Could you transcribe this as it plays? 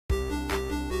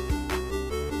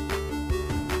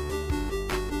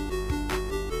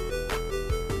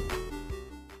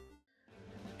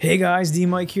Hey guys,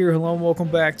 D-Mike here. Hello and welcome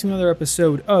back to another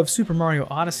episode of Super Mario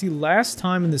Odyssey. Last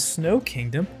time in the Snow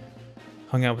Kingdom,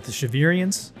 hung out with the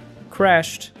Shavirians,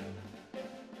 crashed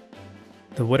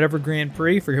the whatever Grand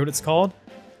Prix, forget what it's called.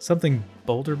 Something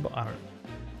Boulder, I don't know.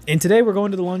 And today we're going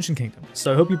to the Luncheon Kingdom.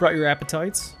 So I hope you brought your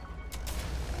appetites.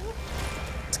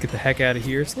 Let's get the heck out of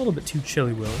here. It's a little bit too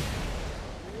chilly, Willie.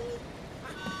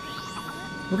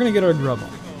 We're gonna get our grub on.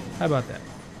 How about that?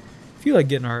 If you like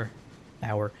getting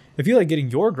if you like getting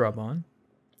your grub on,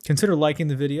 consider liking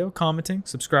the video, commenting,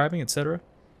 subscribing, etc.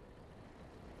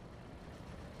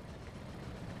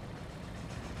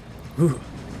 Ooh.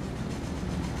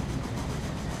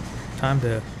 Time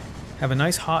to have a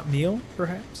nice hot meal,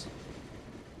 perhaps?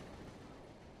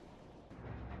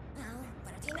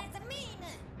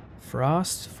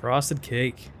 Frosted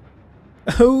cake.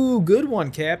 Oh, good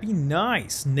one, Cappy.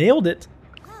 Nice. Nailed it.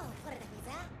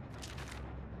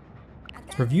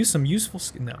 Review some useful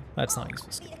skill. No, that's not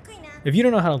useful skill. If you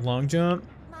don't know how to long jump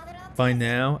by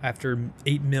now, after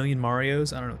 8 million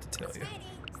Marios, I don't know what to tell you.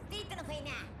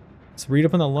 Let's read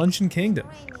up on the Luncheon Kingdom.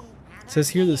 It says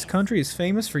here this country is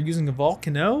famous for using a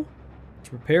volcano to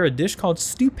prepare a dish called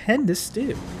stupendous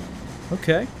stew.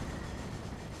 Okay.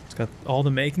 It's got all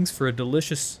the makings for a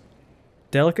delicious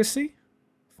delicacy.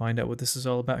 Find out what this is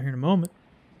all about here in a moment.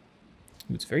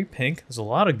 Ooh, it's very pink. There's a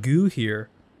lot of goo here.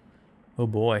 Oh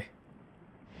boy.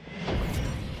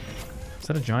 Is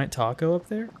that a giant taco up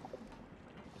there?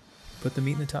 Put the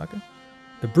meat in the taco?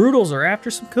 The Brutals are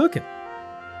after some cooking.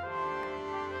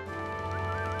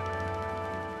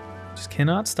 Just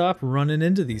cannot stop running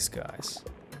into these guys.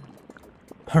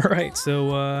 Alright,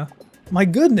 so, my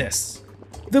goodness!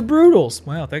 The Brutals!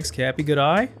 Wow, thanks, Cappy. Good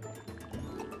eye.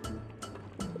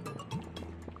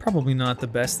 Probably not the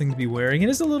best thing to be wearing. It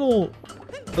is a little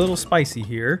spicy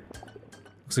here.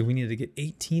 Looks like we needed to get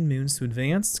 18 moons to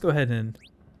advance. Let's go ahead and...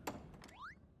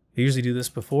 I usually do this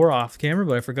before off camera,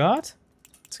 but I forgot.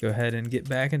 Let's go ahead and get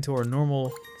back into our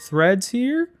normal threads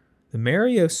here. The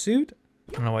Mario suit.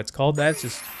 I don't know why it's called that. It's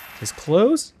just his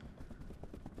clothes.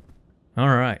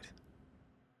 Alright.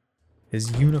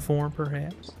 His uniform,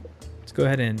 perhaps. Let's go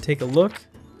ahead and take a look.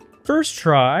 First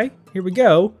try. Here we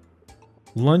go.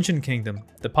 Luncheon Kingdom.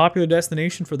 The popular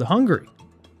destination for the hungry.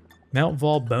 Mount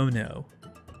Volbono.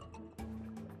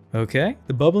 Okay.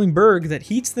 The bubbling berg that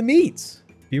heats the meats.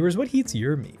 Viewers, what heats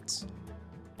your meats?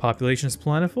 Population is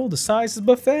plentiful. The size is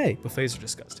buffet. Buffets are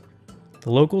disgusting. The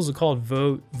locals are called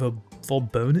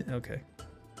Volbona. Okay.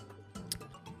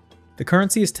 The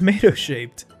currency is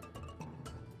tomato-shaped.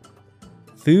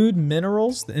 Food,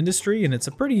 minerals, the industry, and it's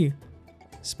a pretty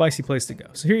spicy place to go.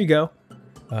 So here you go.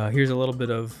 Here's a little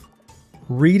bit of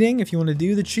reading if you want to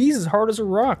do. The cheese is hard as a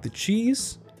rock. The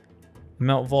cheese,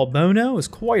 Mount Volbono, is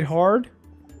quite hard.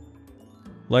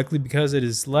 Likely because it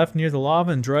is left near the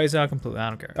lava and dries out completely. I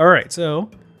don't care. Alright, so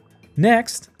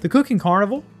next, the Cooking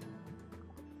Carnival.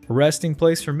 A resting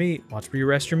place for meat. Watch where you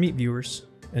rest your meat, viewers.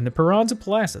 And the Piranha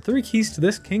Plaza. 3 keys to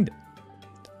this kingdom.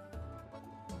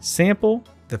 Sample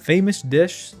the famous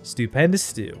dish, stupendous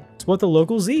stew. It's what the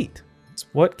locals eat. It's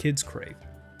what kids crave.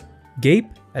 Gape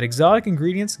at exotic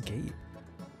ingredients. Gape.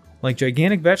 Like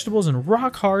gigantic vegetables and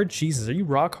rock hard cheeses. Are you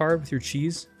rock hard with your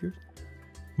cheese?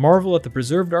 Marvel at the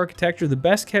preserved architecture, the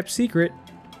best kept secret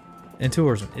in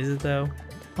tourism. Is it though?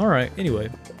 Alright, anyway.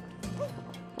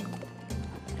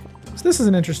 So this is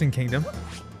an interesting kingdom.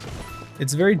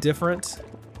 It's very different.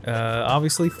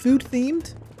 Obviously food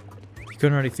themed. You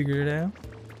couldn't already figure it out.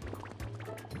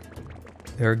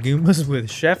 There are Goombas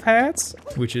with chef hats,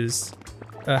 which is,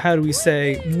 how do we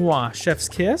say, mwah, chef's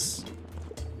kiss.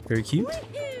 Very cute.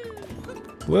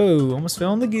 Whoa, almost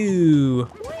fell in the goo.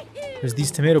 There's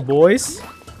these tomato boys.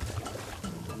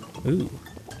 Ooh,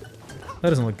 that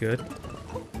doesn't look good.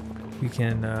 We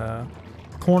can,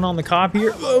 corn on the cob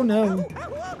here. Oh, no.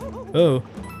 Oh,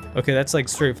 okay, that's like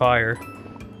straight fire.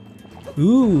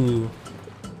 Ooh.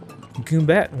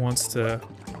 Goombat wants to...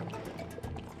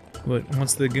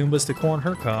 wants the Goombas to corn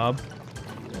her cob.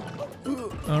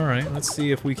 Alright, let's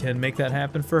see if we can make that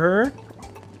happen for her.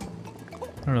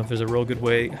 I don't know if there's a real good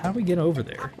way. How do we get over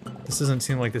there? This doesn't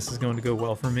seem like this is going to go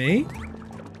well for me.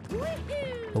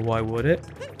 But why would it?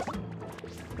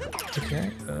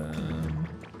 Okay,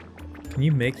 can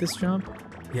you make this jump?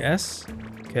 Yes.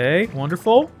 Okay,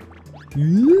 wonderful.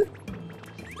 And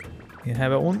how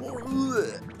about one more?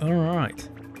 Alright.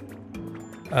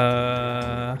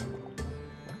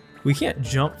 We can't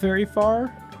jump very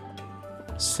far.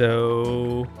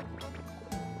 So...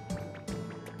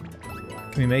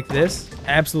 can we make this?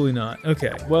 Absolutely not.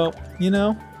 Okay, well, you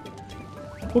know,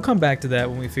 we'll come back to that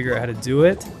when we figure out how to do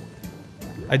it.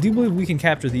 I do believe we can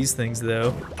capture these things,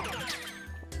 though.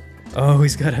 Oh,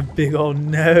 he's got a big old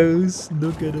nose.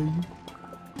 Look at him.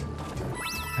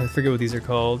 I forget what these are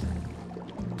called.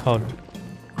 Called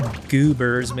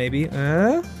goobers, maybe.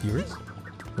 Viewers?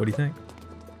 What do you think?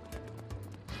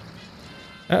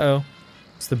 Uh-oh.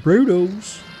 It's the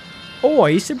Brutos. Oh,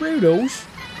 it's the Brutos.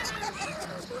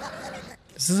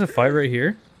 Is this a fight right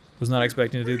here? Was not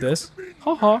expecting to do this.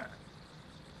 Ha.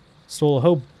 Stole a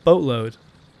whole boatload.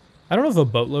 I don't know if a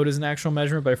boatload is an actual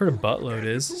measurement, but I've heard a buttload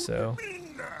is, so.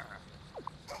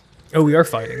 Oh, we are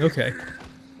fighting. Okay.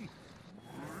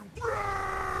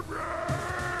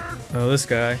 Oh, this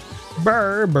guy.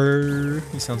 Brr, brr.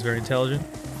 He sounds very intelligent.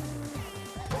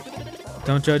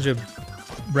 Don't judge a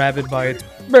rabbit by its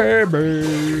brr,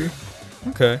 brr.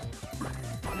 Okay.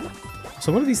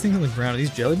 So what are these things on the ground? Are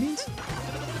these jelly beans?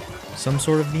 Some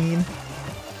sort of bean?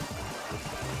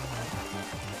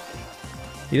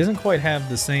 He doesn't quite have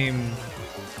the same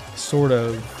sort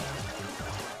of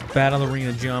battle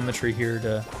arena geometry here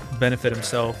to benefit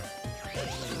himself.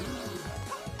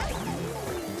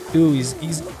 Ooh, he's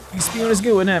spewing his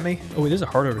gooing at me. Oh, wait, there's a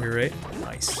heart over here, right?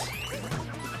 Nice.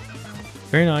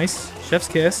 Very nice. Chef's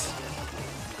kiss.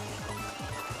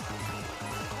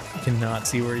 I cannot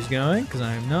see where he's going because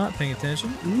I am not paying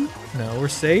attention. Ooh, no, we're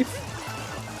safe.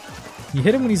 You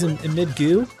hit him when he's in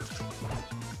mid-goo.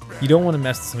 You don't want to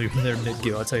mess with somebody when they're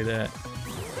mid-goo, I'll tell you that.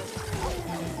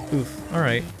 Oof,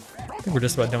 alright. I think we're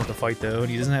just about done with the fight, though. And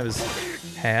he doesn't have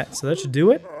his hat, so that should do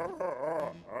it.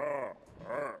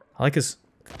 I like his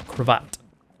cravat,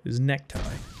 his necktie.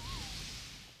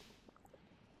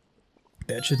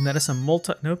 That should net us a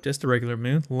multi... Nope, just a regular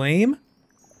moon. Lame.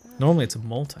 Normally it's a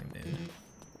multi-moon.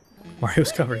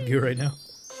 Mario's covered in goo right now.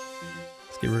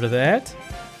 Let's get rid of that.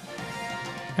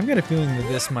 I've got a feeling that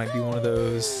this might be one of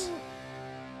those...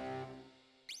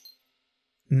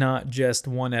 not just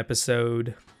one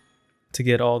episode to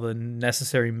get all the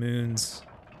necessary moons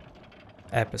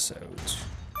episodes.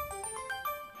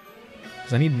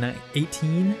 Because I need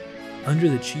 18 under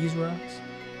the cheese rocks.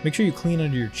 Make sure you clean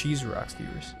under your cheese rocks,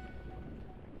 viewers.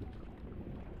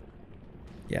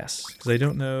 Yes, because I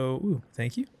don't know... Ooh,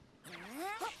 thank you.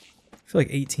 I feel like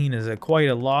 18 is quite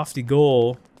a lofty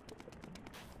goal.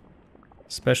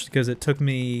 Especially because it took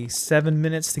me 7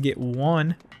 minutes to get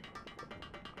one.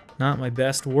 Not my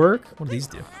best work. What do these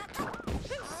do?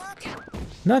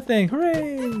 Nothing!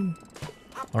 Hooray!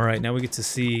 Alright, now we get to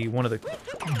see one of the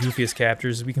goofiest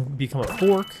captures. We can become a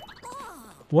fork.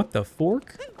 What the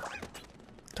fork?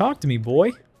 Talk to me,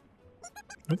 boy.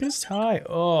 Look at his tie.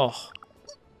 Oh.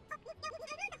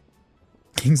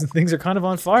 Kings and things are kind of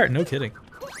on fire. No kidding.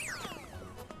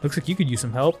 Looks like you could use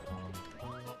some help.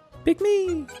 Pick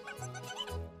me!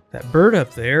 That bird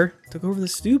up there took over the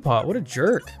stew pot. What a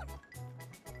jerk.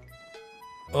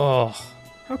 Oh,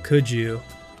 how could you?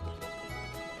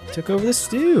 Took over the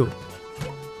stew.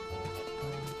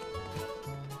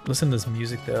 Listen to this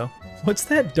music, though. What's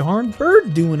that darn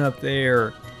bird doing up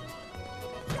there?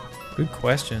 Good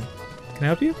question. Can I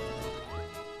help you?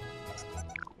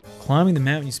 Climbing the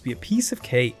mountain used to be a piece of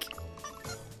cake.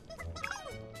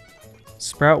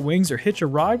 Sprout wings or hitch a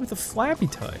ride with a flappy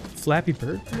type. Flappy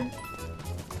bird?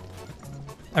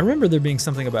 I remember there being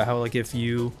something about how, like, if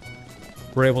you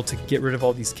were able to get rid of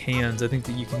all these cans, I think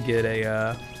that you can get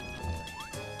a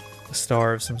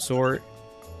star of some sort.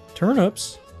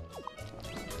 Turnips.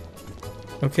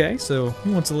 Okay, so he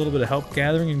wants a little bit of help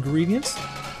gathering ingredients.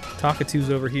 Takatu's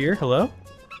over here. Hello?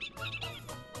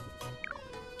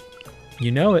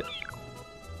 You know it.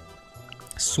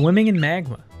 Swimming in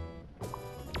magma.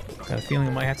 Got a feeling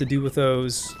it might have to do with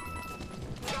those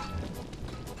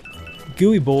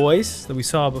gooey boys that we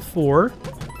saw before.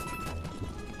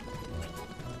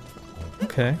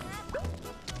 Okay.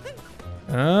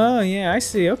 Oh, yeah, I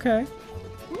see. Okay.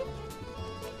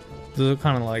 Those are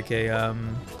kind of like a,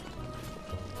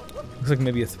 looks like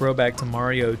maybe a throwback to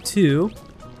Mario 2.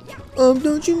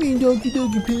 Don't you mean Donkey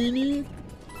Donkey Panic?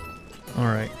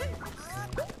 Alright.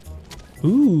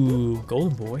 Ooh,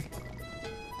 golden boy.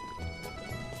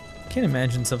 Can't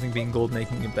imagine something being gold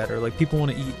making it better. Like, people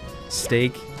want to eat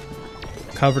steak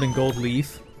covered in gold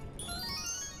leaf.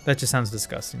 That just sounds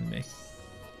disgusting to me.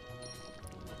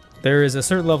 There is a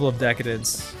certain level of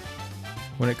decadence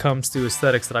when it comes to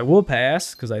aesthetics that I will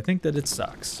pass, because I think that it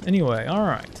sucks. Anyway,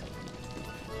 alright.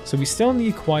 So we still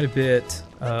need quite a bit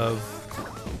of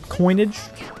coinage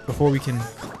before we can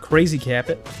crazy cap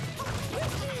it.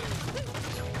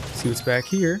 See what's back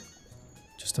here.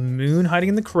 Just a moon hiding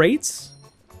in the crates.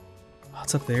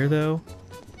 What's up there, though?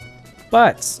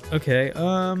 But, okay,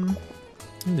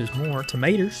 there's more.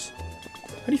 Tomatoes.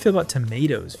 How do you feel about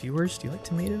tomatoes, viewers? Do you like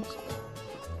tomatoes?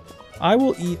 I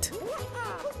will eat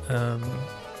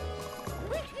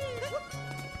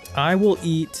I will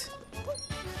eat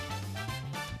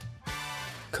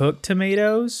cooked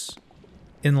tomatoes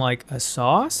in like a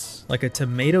sauce, like a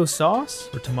tomato sauce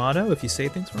or tomato if you say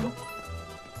things wrong.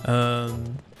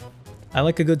 I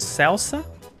like a good salsa,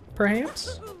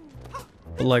 perhaps,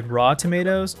 but like raw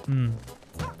tomatoes,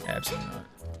 absolutely not.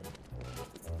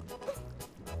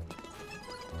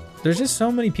 There's just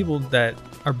so many people that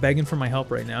are begging for my help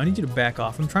right now. I need you to back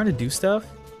off. I'm trying to do stuff.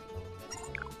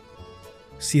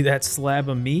 See that slab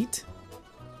of meat?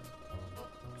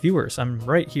 Viewers, I'm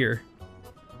right here.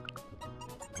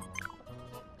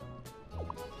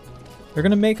 They're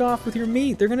gonna make off with your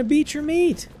meat. They're gonna beat your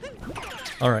meat.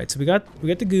 All right, so we got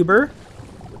the goober.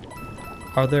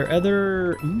 Are there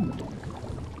other? Ooh,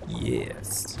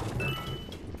 yes.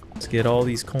 Let's get all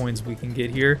these coins we can get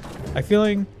here. I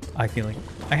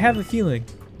have a feeling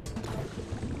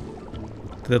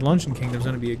the Luncheon Kingdom's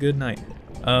gonna be a good night.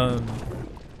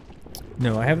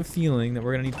 No, I have a feeling that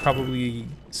we're gonna need probably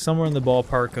somewhere in the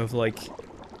ballpark of like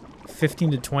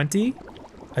 15 to 20.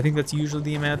 I think that's usually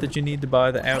the amount that you need to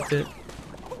buy the outfit.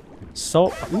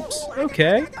 Salt, oops,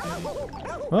 okay.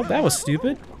 Well, that was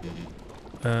stupid.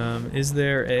 Is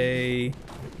there a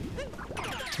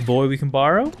boy we can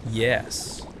borrow?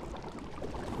 Yes.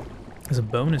 There's a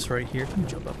bonus right here. Can we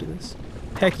jump up to this?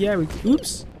 Heck yeah,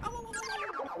 oops.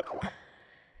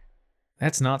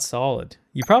 That's not solid.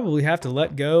 You probably have to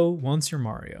let go once you're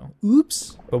Mario.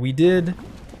 Oops. But we did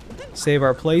save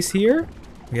our place here.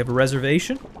 We have a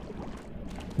reservation.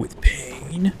 With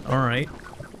pain. Alright.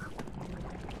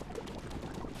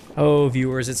 Oh,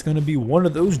 viewers, it's gonna be one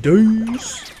of those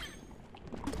days.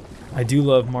 I do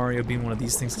love Mario being one of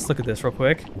these things. Let's look at this real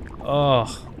quick.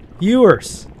 Oh,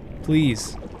 viewers,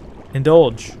 please,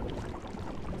 indulge.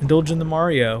 Indulge in the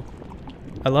Mario.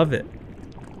 I love it.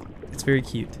 It's very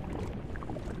cute.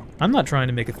 I'm not trying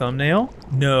to make a thumbnail.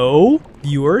 No,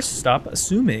 viewers, stop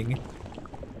assuming.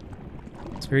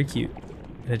 It's very cute,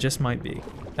 and it just might be.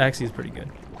 Actually, it's pretty good.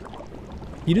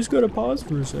 You just gotta pause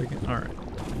for a second. All right.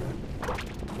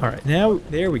 All right, now,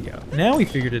 there we go. Now we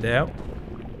figured it out.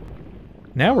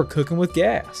 Now we're cooking with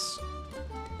gas.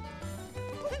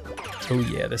 Oh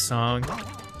yeah, this song.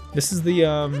 This is the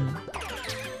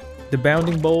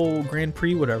Bounding Bowl Grand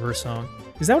Prix whatever song.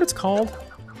 Is that what it's called?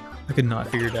 I could not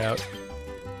figure it out.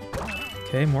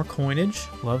 Okay, more coinage.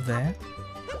 Love that.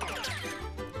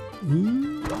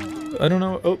 Ooh, I don't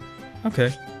know. Oh,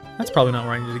 okay. That's probably not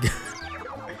where I need to go.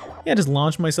 Yeah, just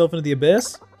launch myself into the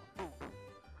abyss.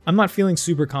 I'm not feeling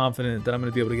super confident that I'm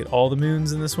going to be able to get all the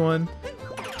moons in this one.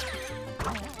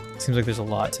 Seems like there's a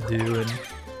lot to do and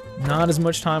not as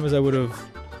much time as I would have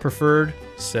preferred.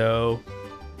 So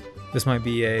this might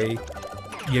be a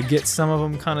you get some of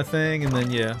them kind of thing, and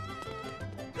then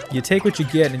you take what you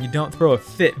get and you don't throw a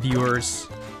fit, viewers.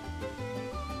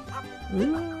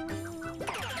 Ooh.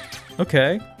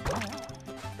 Okay.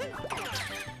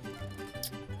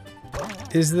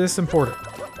 Is this important?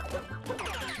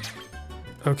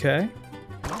 Okay.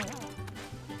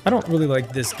 I don't really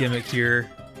like this gimmick here.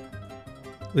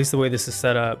 At least the way this is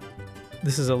set up.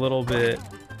 This is a little bit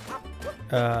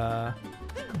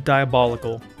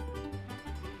diabolical.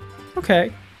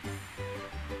 Okay.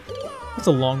 That's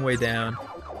a long way down.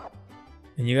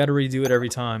 And you gotta redo it every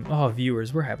time. Oh,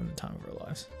 viewers, we're having the time of our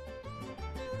lives.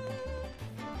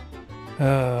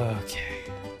 Okay.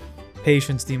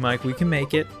 Patience, D-Mike, we can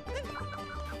make it.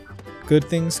 Good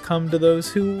things come to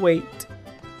those who wait.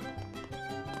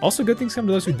 Also, good things come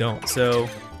to those who don't, so,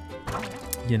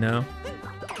 you know.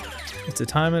 It's a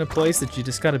time and a place that you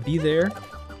just gotta be there.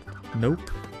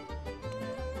 Nope.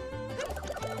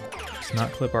 Let's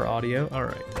not clip our audio.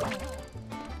 Alright.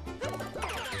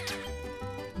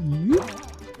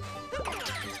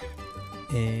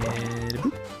 And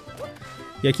boop.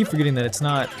 Yeah, I keep forgetting that it's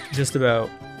not just about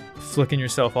flicking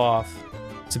yourself off.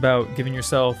 It's about giving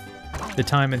yourself the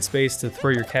time and space to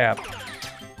throw your cap.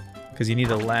 Because you need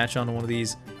to latch onto one of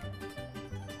these.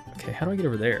 Okay, how do I get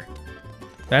over there?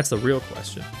 That's the real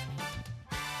question.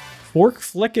 Fork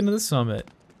flick into the summit.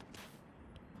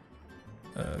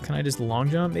 Can I just long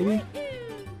jump, maybe?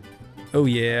 Oh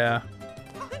yeah.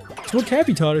 That's what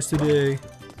Cappy taught us today.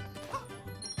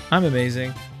 I'm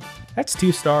amazing. That's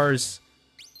 2 stars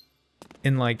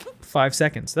in like 5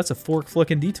 seconds. That's a fork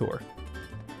flicking detour.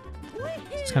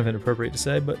 It's kind of inappropriate to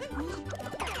say, but...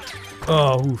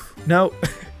 Oh, oof. No.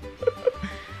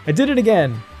 I did it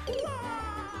again.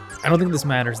 I don't think this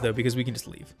matters though, because we can just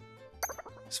leave.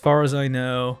 As far as I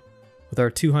know, with our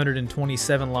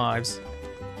 227 lives,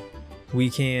 we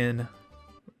can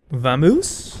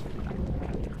vamoose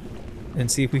and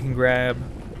see if we can grab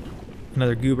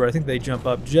another goober. I think they jump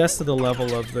up just to the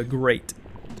level of the grate.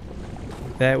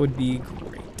 That would be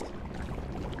great.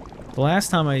 The last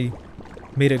time I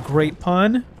made a great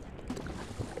pun,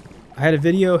 I had a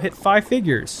video hit 5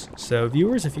 figures. So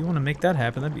viewers, if you want to make that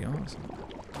happen, that'd be awesome.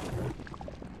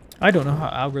 I don't know how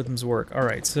algorithms work.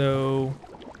 Alright, so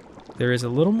there is a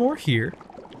little more here.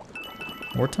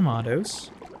 More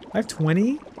tomatoes. I have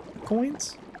 20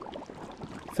 coins.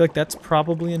 I feel like that's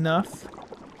probably enough.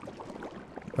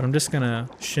 But I'm just gonna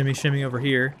shimmy shimmy over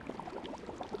here.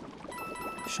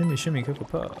 Shimmy shimmy Cocoa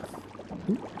Puff.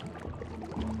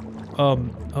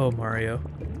 Oh Mario.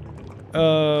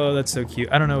 Oh, that's so cute.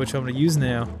 I don't know which one to use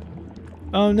now.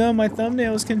 Oh no, my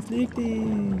thumbnail is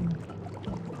conflicting.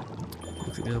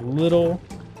 Looks like there's a little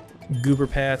goober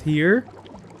path here.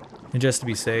 And just to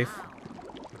be safe.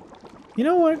 You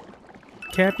know what,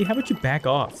 Cappy, how about you back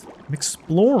off? I'm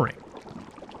exploring.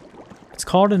 It's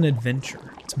called an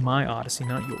adventure. It's my Odyssey,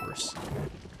 not yours.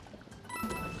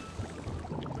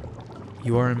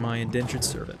 You are my indentured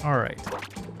servant. Alright.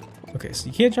 Okay, so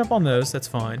you can't jump on those, that's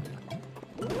fine.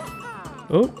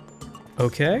 Oh,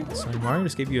 okay. So Mario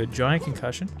just gave you a giant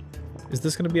concussion. Is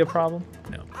this going to be a problem?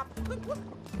 No.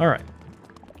 Alright.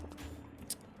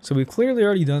 So we've clearly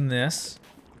already done this.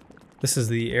 This is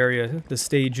the area, the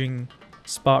staging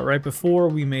spot right before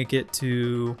we make it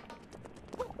to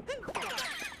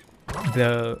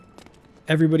the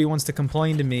everybody wants to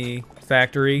complain to me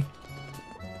factory.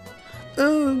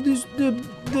 Oh, there's the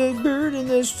bird and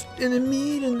the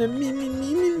meat and the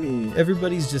me.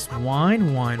 Everybody's just whine.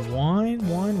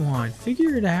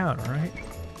 Figure it out, all right?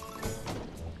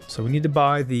 So we need to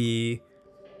buy the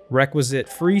requisite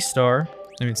free star.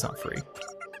 I mean, it's not free.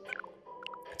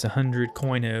 It's 100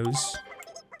 coinos.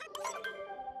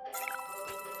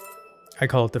 I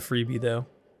call it the freebie, though.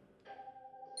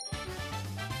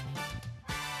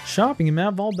 Shopping in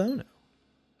Mount Valdono.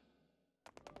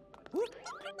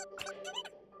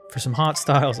 For some hot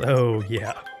styles. Oh,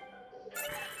 yeah.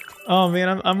 Oh,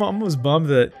 man, I'm almost bummed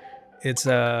that it's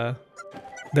not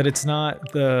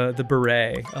the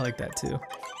beret. I like that, too.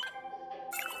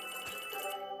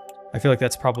 I feel like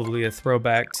that's probably a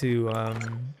throwback to,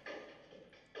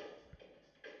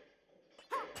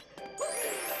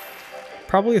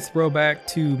 probably a throwback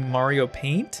to Mario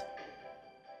Paint.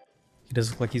 He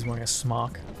does look like he's wearing a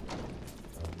smock.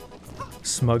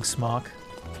 Smug smock.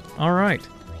 Alright.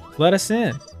 Let us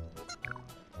in.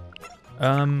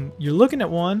 You're looking at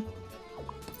one.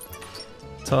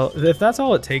 So if that's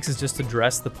all it takes is just to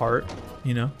dress the part,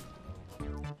 you know?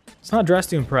 It's not dressed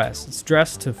to impress. It's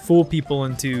dressed to fool people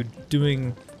into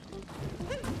doing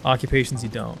occupations you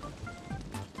don't.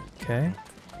 Okay.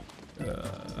 I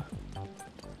feel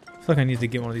like I need to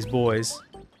get one of these boys.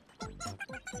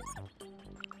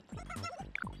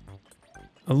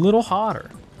 A little hotter.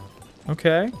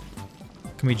 Okay.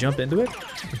 Can we jump into it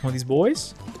with one of these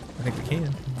boys? I think we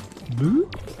can. Boo?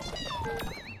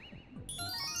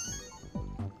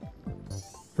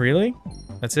 Really?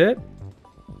 That's it?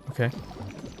 Okay.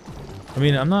 I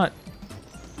mean, I'm not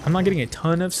getting a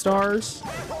ton of stars.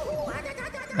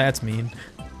 That's mean.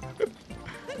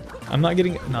 I'm not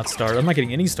getting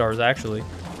any stars actually.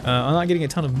 I'm not getting a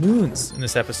ton of moons in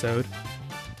this episode,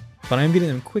 but I'm getting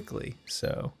them quickly,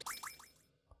 so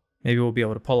maybe we'll be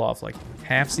able to pull off like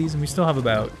half season. We still have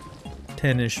about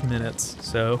 10-ish minutes,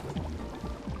 so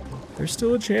there's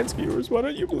still a chance, viewers. Why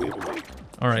don't you believe in me?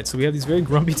 All right, so we have these very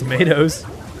grumpy tomatoes.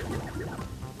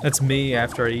 That's me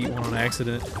after I eat one on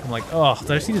accident. I'm like, oh,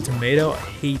 did I just eat a tomato? I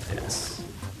hate this.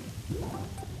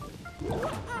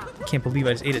 I can't believe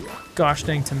I just ate a gosh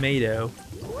dang tomato.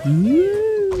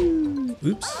 Ooh.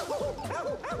 Oops.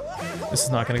 This is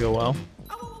not gonna go well.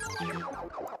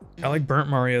 I like burnt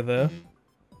Mario though.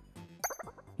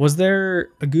 Was there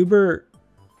a goober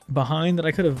behind that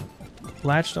I could have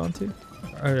latched onto?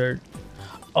 Or,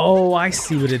 oh, I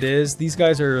see what it is. These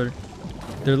guys are,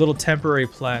 they're little temporary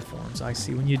platforms. I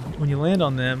see. When you land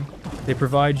on them, they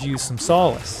provide you some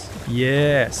solace.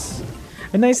 Yes.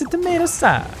 A nice tomato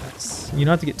sauce. You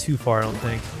don't have to get too far, I don't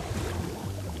think.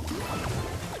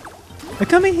 Now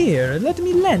come here and let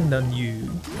me land on you.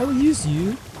 I will use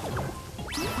you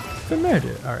for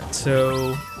murder. Alright,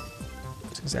 so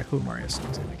that's exactly what Mario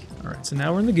sounds like. Alright, so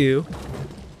now we're in the goo.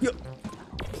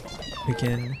 We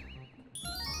can...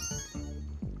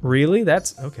 Really?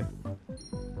 That's... okay.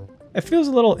 It feels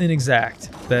a little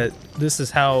inexact that this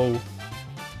is how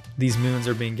these moons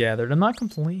are being gathered. I'm not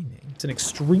complaining. It's an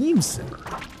extreme simmer.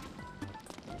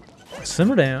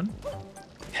 Simmer down.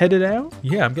 Head it out?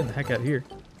 Yeah, I'm getting the heck out of here.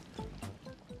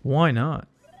 Why not?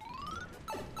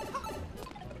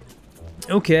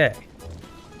 Okay.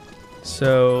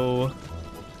 So...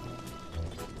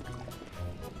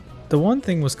 the one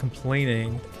thing was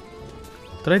complaining.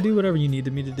 Did I do whatever you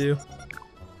needed me to do?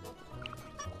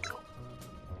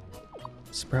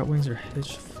 Sprout wings are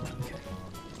hitched. Okay.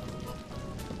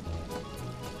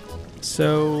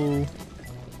 So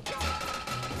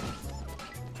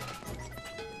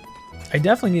I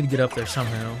definitely need to get up there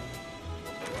somehow.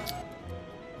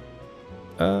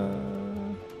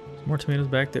 More tomatoes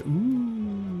back there.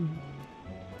 Ooh.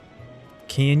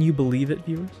 Can you believe it,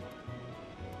 viewers?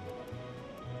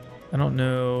 I don't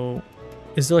know.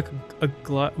 Is there like a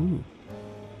ooh.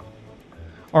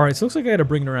 Alright, so it looks like I gotta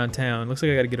bring it around town. Looks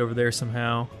like I gotta get over there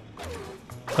somehow.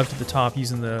 Up to the top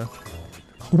using the...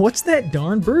 What's that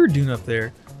darn bird doing up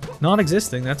there?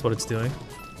 Non-existing, that's what it's doing.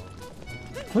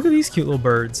 Look at these cute little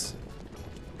birds.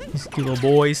 These cute little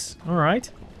boys.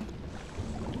 Alright.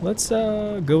 Let's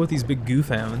go with these big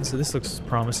goofounds. So this looks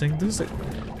promising. This kind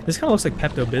of looks like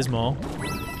Pepto-Bismol,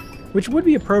 which would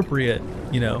be appropriate,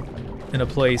 you know, in a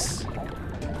place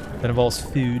that involves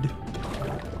food.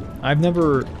 I've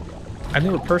never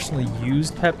personally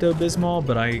used Pepto-Bismol,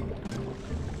 but I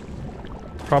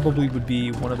probably would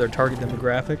be one of their target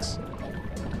demographics.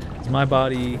 'Cause my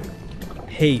body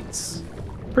hates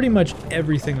pretty much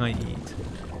everything I eat.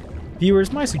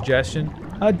 Viewers, my suggestion,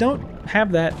 don't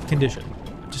have that condition.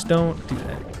 Just don't do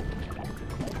that.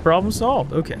 Problem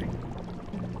solved. Okay.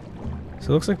 So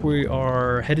it looks like we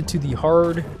are headed to the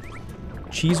hard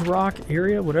cheese rock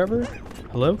area, whatever.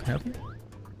 Hello, can I help you?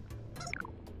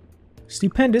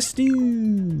 Stupendous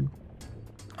stew.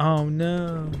 Oh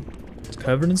no. It's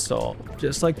covered in salt.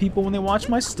 Just like people when they watch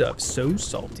my stuff. So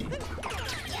salty.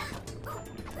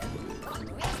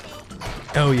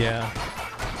 Oh yeah.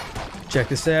 Check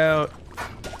this out.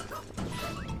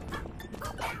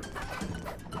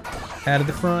 Out of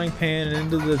the frying pan and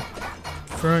into the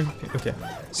frying pan. Okay.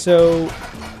 So,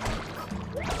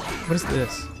 what is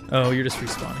this? Oh, you're just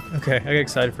respawning. Okay, I got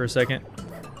excited for a second.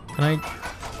 Can I...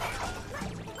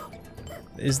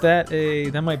 Is that a...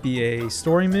 That might be a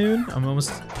story moon? I'm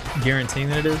almost guaranteeing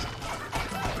that it is.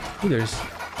 Ooh, there's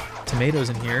tomatoes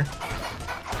in here.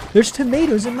 There's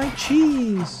tomatoes in my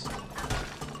cheese!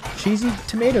 Cheesy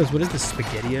tomatoes. What is this?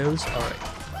 SpaghettiOs? Alright.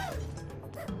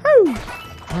 Woo!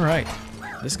 Alright.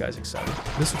 This guy's excited.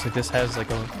 This looks like this has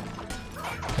like a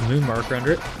moon marker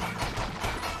under it.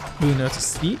 Ooh, no, it's a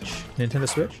speech. Nintendo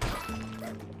Switch.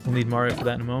 We'll need Mario for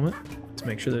that in a moment. To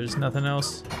make sure there's nothing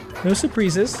else. No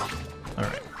surprises.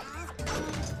 Alright.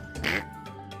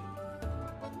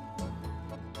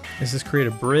 Does this create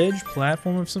a bridge,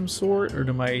 platform of some sort? Or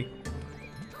am I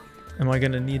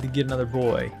gonna need to get another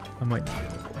boy? I might need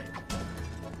another boy.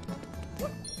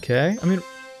 Okay, I mean,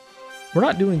 we're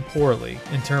not doing poorly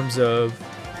in terms of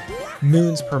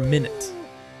moons per minute.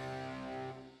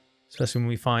 Especially when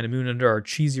we find a moon under our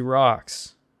cheesy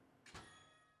rocks.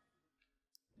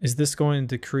 Is this going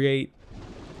to create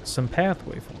some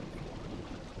pathway for me?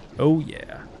 Oh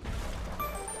yeah.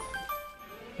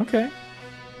 Okay.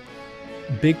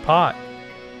 Big pot.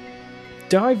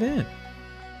 Dive in.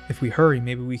 If we hurry,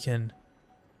 maybe we can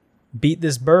beat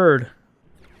this bird.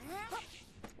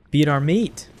 Beat our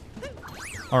meat.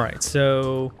 Alright,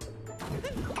 so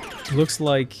looks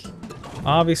like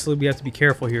obviously we have to be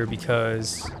careful here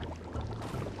because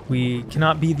we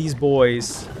cannot be these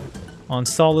boys on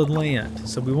solid land.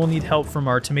 So we will need help from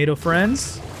our tomato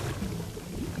friends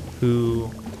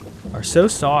who are so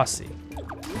saucy.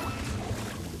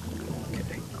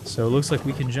 Okay, so it looks like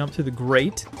we can jump through the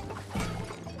grate.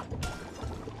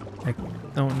 I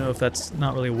don't know if that's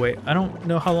not really a way. I don't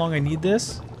know how long I need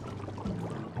this.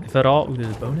 If at all. Ooh,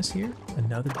 there's a bonus here.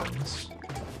 Another bonus.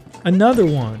 Another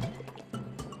one!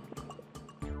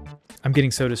 I'm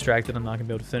getting so distracted I'm not going to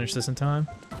be able to finish this in time.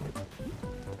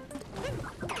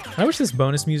 I wish this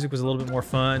bonus music was a little bit more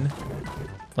fun.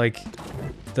 Like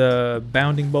the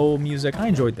bounding bowl music. I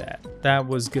enjoyed that. That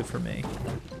was good for me.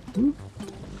 Ooh.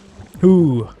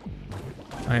 Ooh.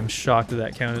 I am shocked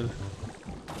that counted.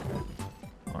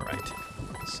 Alright.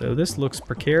 So this looks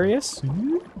precarious.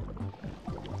 Ooh.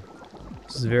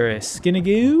 This is very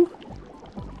skinny-goo.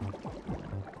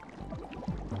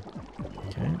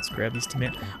 Okay, let's grab these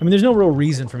tomatoes. I mean, there's no real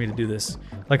reason for me to do this.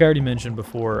 Like I already mentioned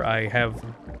before, I have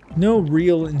no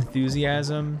real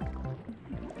enthusiasm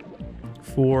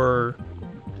for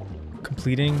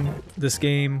completing this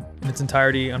game in its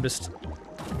entirety. I'm just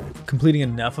completing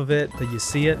enough of it that you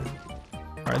see it.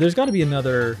 Alright, there's got to be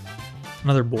another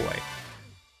boy.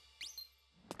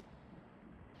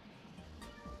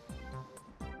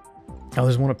 Oh,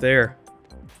 there's one up there.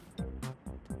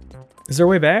 Is there a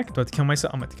way back? Do I have to kill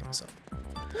myself? I'm going to kill myself.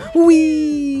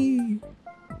 Whee!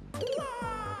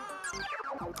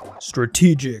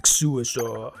 Strategic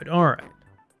suicide. Alright.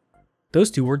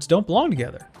 Those two words don't belong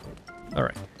together.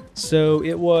 Alright. So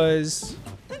it was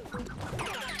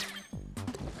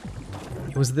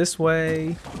this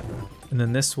way. And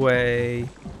then this way.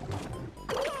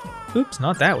 Oops,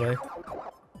 not that way.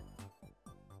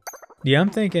 Yeah, I'm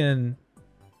thinking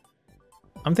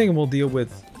we'll deal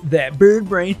with that bird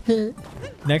brain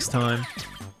next time.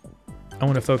 I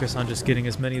want to focus on just getting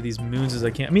as many of these moons as I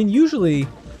can. I mean, usually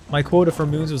my quota for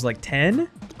moons was like 10.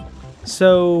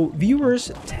 So,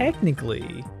 viewers,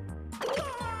 technically,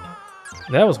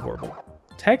 that was horrible.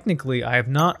 Technically, I have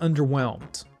not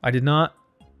underwhelmed. I did not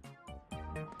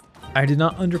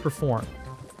underperform.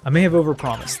 I may have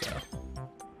overpromised though.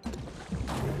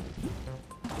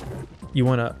 You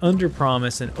want to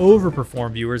underpromise and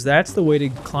overperform, viewers. That's the way to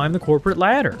climb the corporate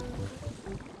ladder.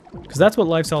 Because that's what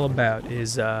life's all about,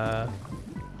 is,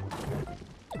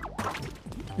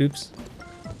 oops.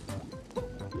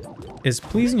 Is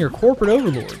pleasing your corporate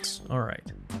overlords. Alright.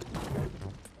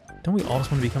 Don't we all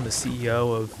just want to become the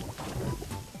CEO of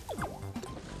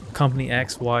company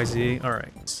XYZ?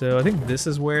 Alright, so I think this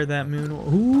is where that moon...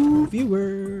 Ooh,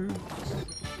 viewers!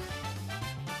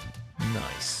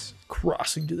 Nice.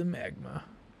 Crossing to the magma.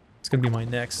 It's gonna be my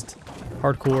next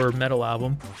hardcore metal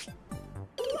album.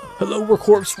 Hello, we're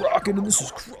Corpse Rocket, and this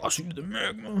is Crossing to the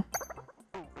Magma.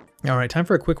 Alright, time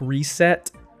for a quick reset.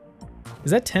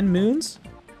 Is that 10 moons?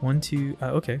 1, 2,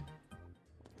 okay.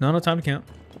 Not enough time to count.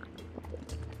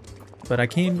 But I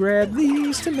can grab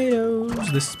these tomatoes.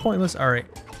 This is pointless. Alright.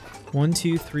 1,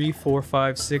 2, 3, 4,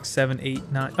 5, 6, 7,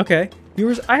 8, 9. Okay.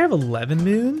 Viewers, I have 11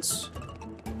 moons.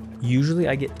 Usually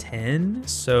I get 10.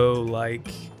 So, like,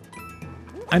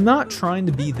 I'm not trying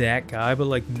to be that guy, but,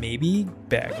 like, maybe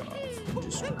back off.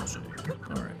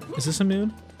 Alright. Is this a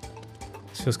moon?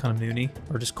 This feels kind of moony.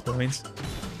 Or just coins.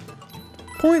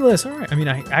 Pointless. All right. I mean,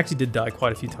 I actually did die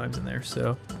quite a few times in there,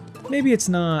 so maybe it's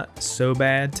not so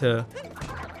bad to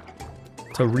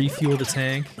refuel the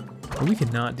tank. But we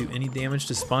cannot do any damage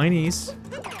to Spinies.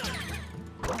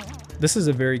 This is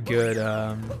a very good.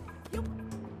 I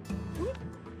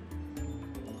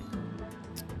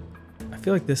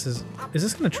feel like this is. Is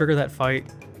this going to trigger that fight?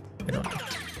 I don't know.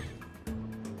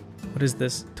 What is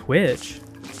this? Twitch.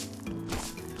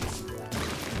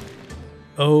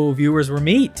 Oh, viewers, we're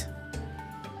meat.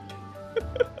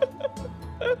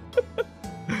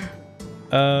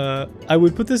 I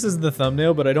would put this as the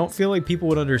thumbnail, but I don't feel like people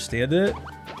would understand it.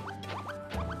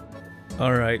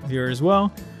 Alright, viewers.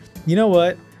 Well, you know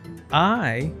what?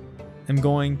 I am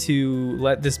going to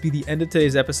let this be the end of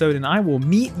today's episode, and I will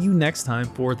meet you next time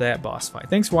for that boss fight.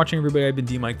 Thanks for watching, everybody. I've been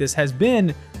D-Mike. This has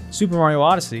been Super Mario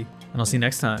Odyssey, and I'll see you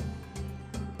next time.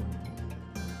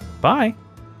 Bye!